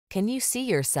Can you see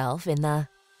yourself in the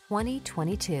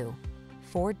 2022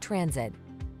 Ford Transit?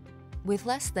 With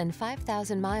less than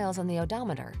 5,000 miles on the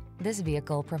odometer, this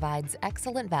vehicle provides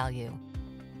excellent value.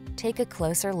 Take a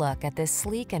closer look at this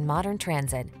sleek and modern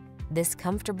Transit. This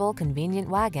comfortable, convenient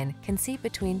wagon can seat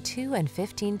between 2 and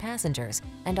 15 passengers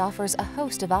and offers a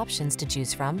host of options to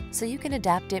choose from, so you can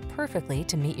adapt it perfectly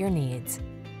to meet your needs.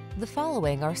 The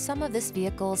following are some of this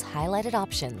vehicle's highlighted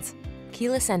options: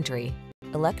 keyless entry,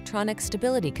 electronic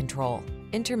stability control,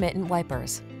 intermittent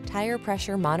wipers, tire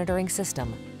pressure monitoring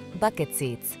system, bucket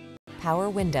seats, power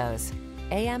windows,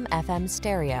 AM/FM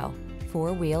stereo,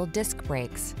 4-wheel disc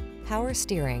brakes, power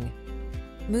steering.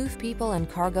 Move people and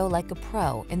cargo like a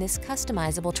pro in this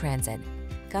customizable Transit.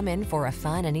 Come in for a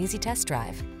fun and easy test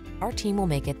drive. Our team will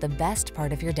make it the best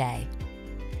part of your day.